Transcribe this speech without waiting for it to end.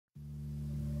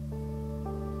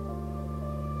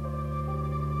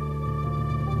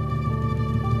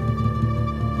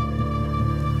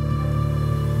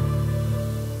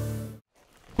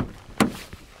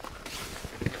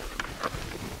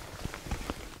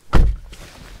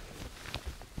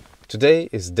Today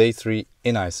is day 3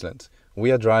 in Iceland.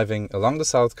 We are driving along the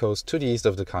south coast to the east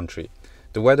of the country.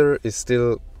 The weather is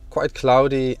still quite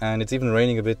cloudy and it's even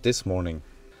raining a bit this morning.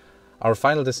 Our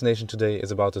final destination today is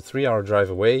about a 3-hour drive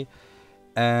away,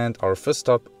 and our first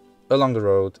stop along the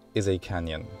road is a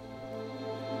canyon.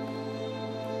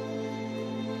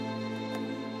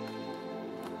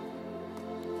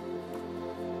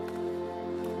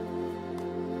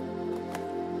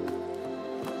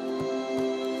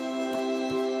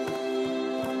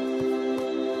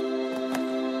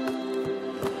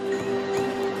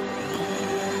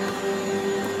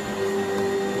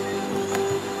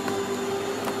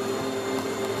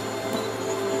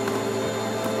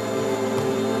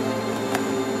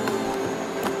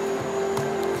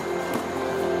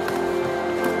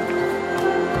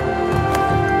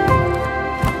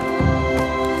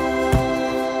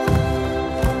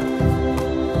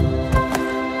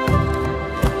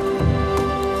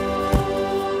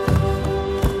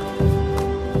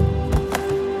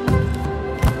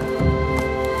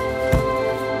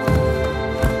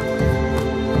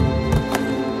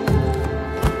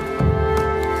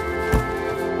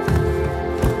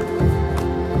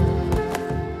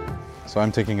 So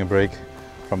I'm taking a break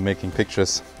from making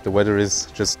pictures. The weather is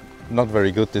just not very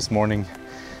good this morning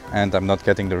and I'm not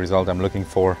getting the result I'm looking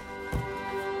for.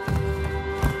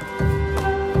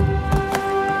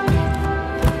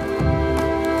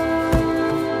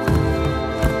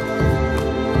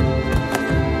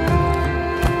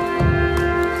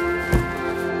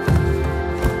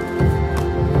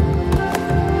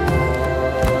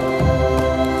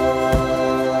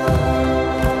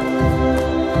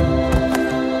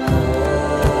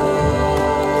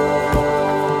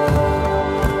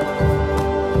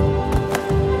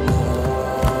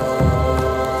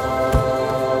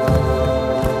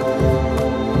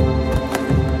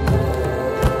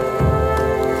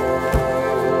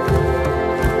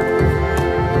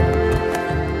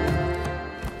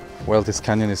 Well, this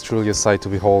canyon is truly a sight to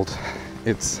behold.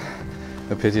 It's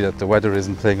a pity that the weather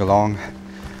isn't playing along,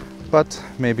 but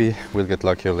maybe we'll get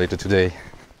luckier later today.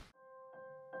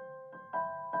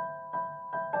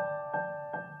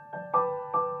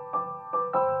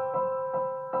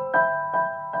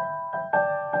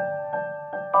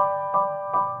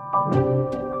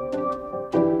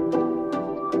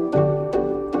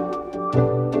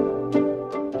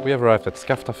 We have arrived at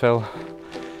Skaftafell.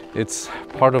 It's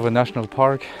part of a national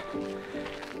park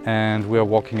and we are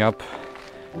walking up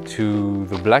to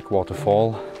the Black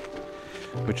Waterfall,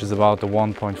 which is about a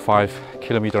 1.5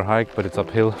 kilometer hike, but it's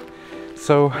uphill,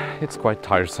 so it's quite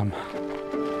tiresome.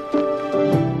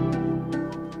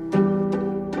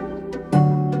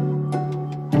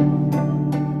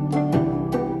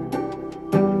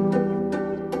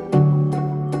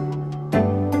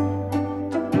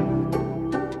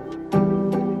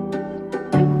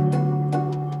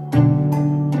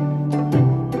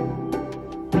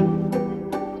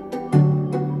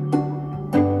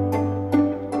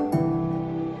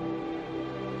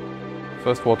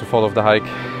 First waterfall of the hike,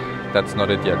 that's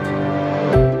not it yet.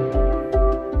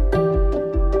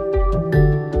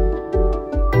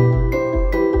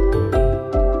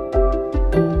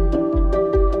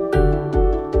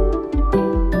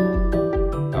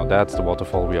 Now that's the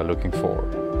waterfall we are looking for.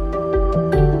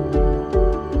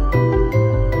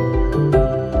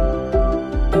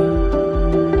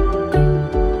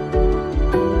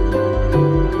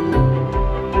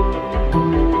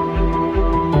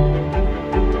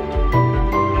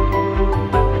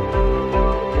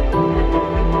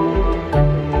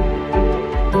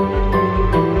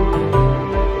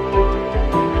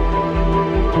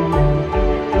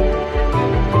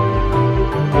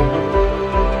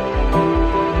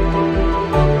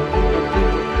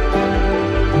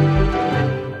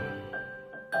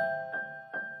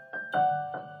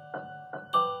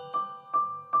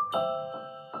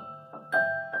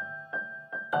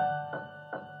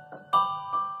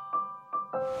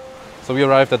 So we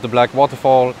arrived at the Black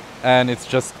Waterfall and it's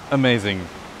just amazing.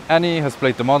 Annie has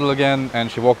played the model again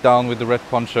and she walked down with the red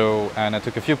poncho and I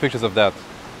took a few pictures of that.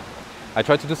 I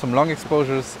tried to do some long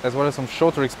exposures as well as some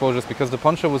shorter exposures because the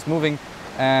poncho was moving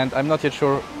and I'm not yet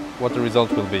sure what the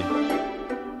result will be.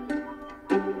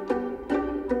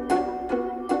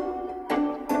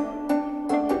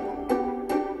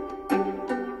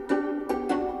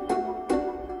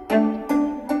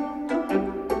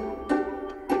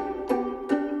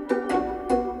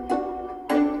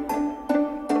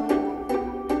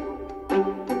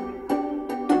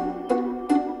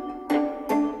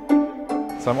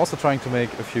 So I'm also trying to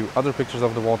make a few other pictures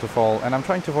of the waterfall, and I'm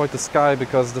trying to avoid the sky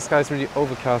because the sky is really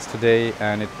overcast today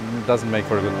and it doesn't make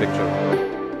for a good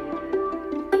picture.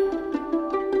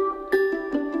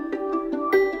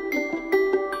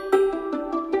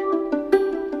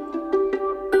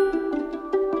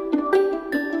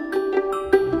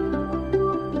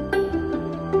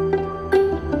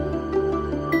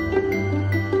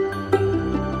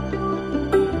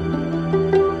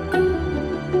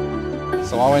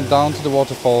 I went down to the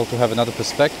waterfall to have another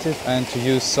perspective and to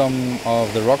use some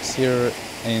of the rocks here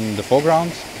in the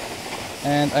foreground.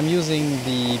 And I'm using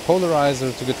the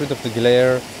polarizer to get rid of the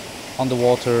glare on the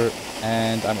water,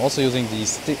 and I'm also using the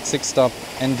 6-stop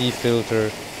ND filter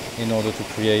in order to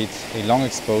create a long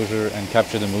exposure and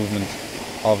capture the movement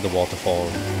of the waterfall.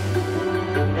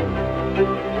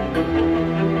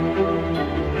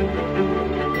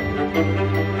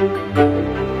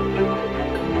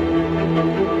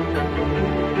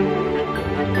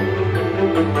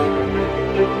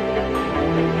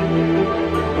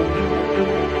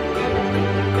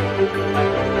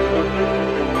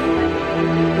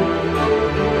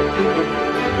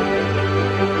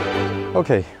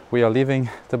 Okay, we are leaving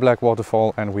the Black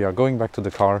Waterfall and we are going back to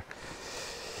the car.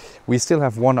 We still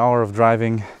have 1 hour of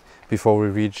driving before we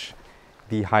reach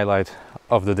the highlight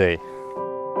of the day.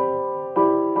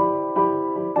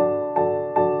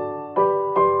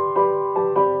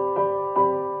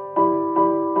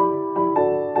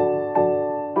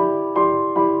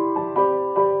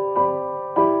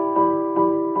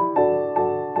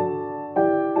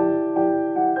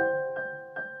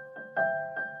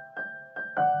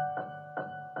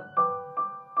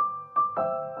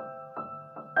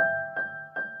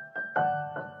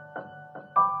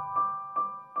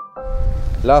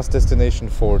 Last destination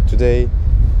for today,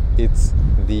 it's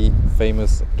the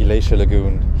famous Glacier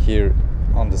Lagoon here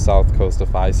on the south coast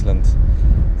of Iceland.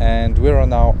 And we are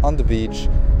now on the beach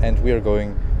and we are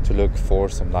going to look for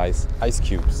some nice ice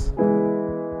cubes.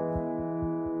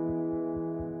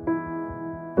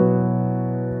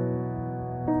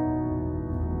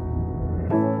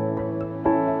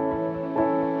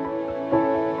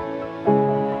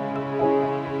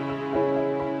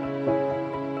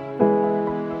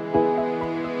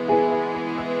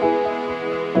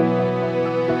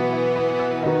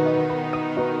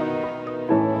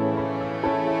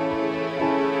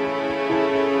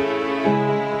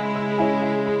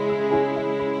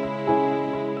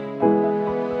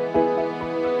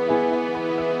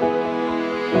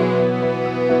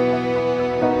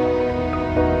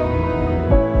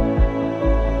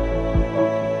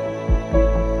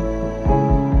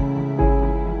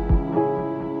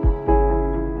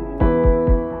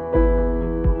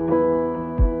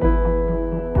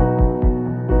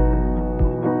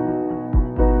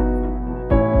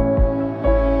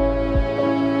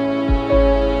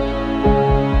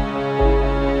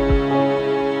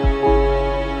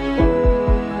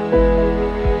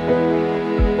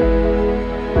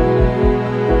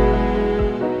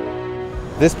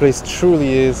 This place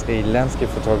truly is a landscape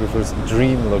photographer's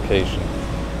dream location.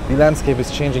 The landscape is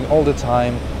changing all the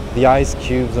time, the ice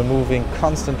cubes are moving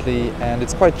constantly, and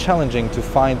it's quite challenging to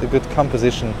find a good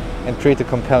composition and create a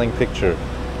compelling picture.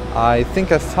 I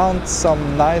think I found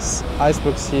some nice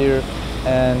icebergs here,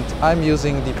 and I'm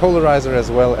using the polarizer as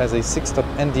well as a 6-stop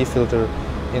ND filter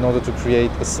in order to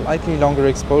create a slightly longer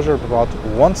exposure of about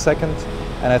 1 second,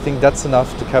 and I think that's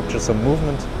enough to capture some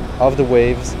movement of the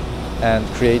waves and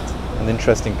create an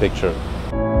interesting picture.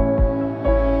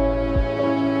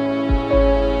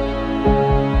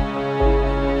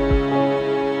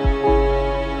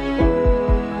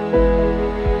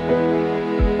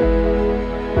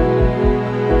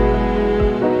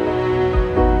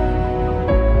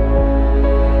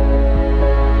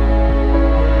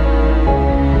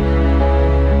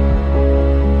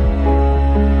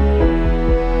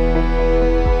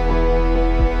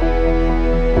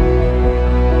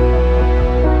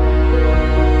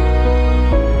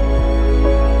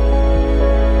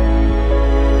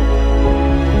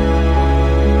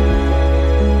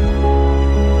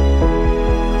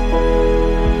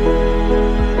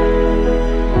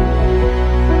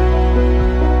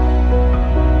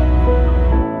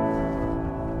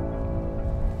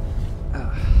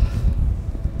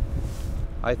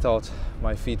 I thought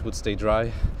my feet would stay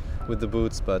dry with the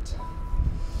boots, but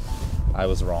I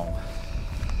was wrong.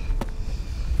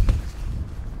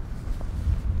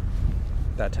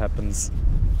 That happens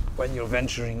when you're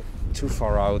venturing too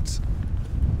far out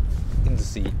in the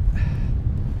sea.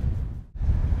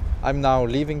 I'm now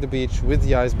leaving the beach with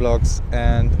the ice blocks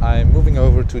and I'm moving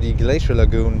over to the Glacier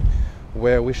Lagoon,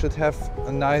 where we should have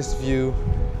a nice view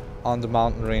on the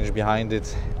mountain range behind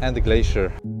it and the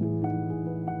glacier.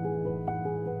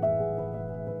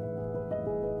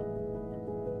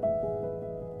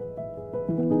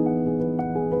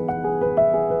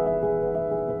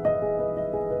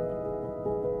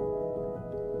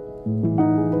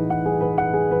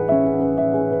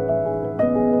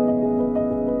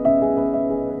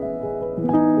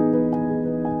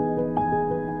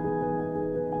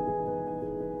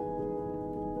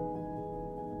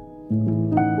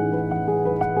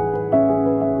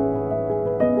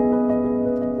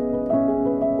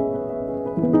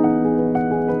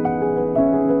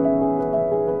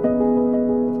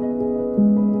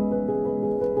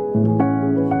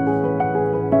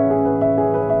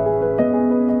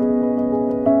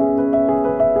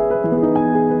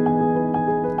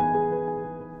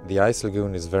 ice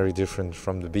lagoon is very different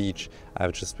from the beach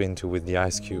I've just been to with the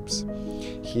ice cubes.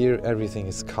 Here everything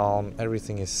is calm,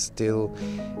 everything is still,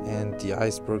 and the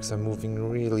icebergs are moving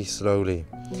really slowly.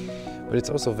 But it's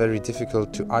also very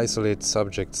difficult to isolate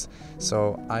subjects,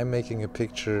 so I'm making a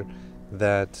picture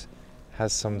that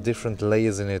has some different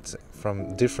layers in it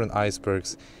from different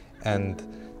icebergs, and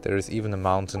there is even a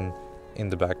mountain in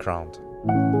the background.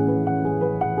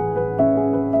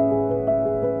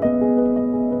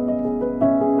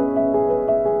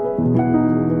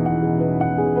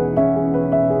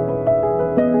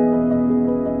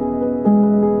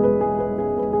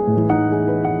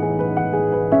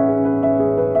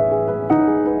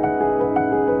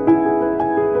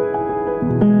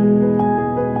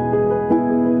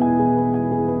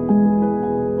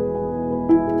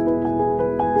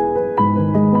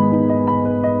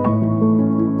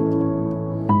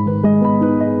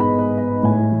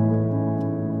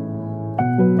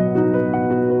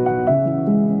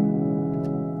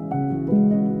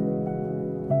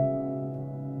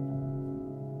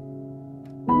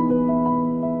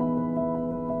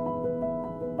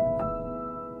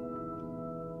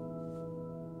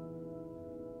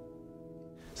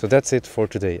 So that's it for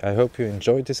today. I hope you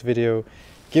enjoyed this video.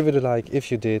 Give it a like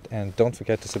if you did, and don't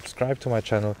forget to subscribe to my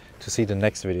channel to see the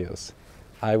next videos.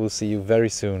 I will see you very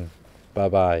soon. Bye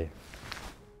bye.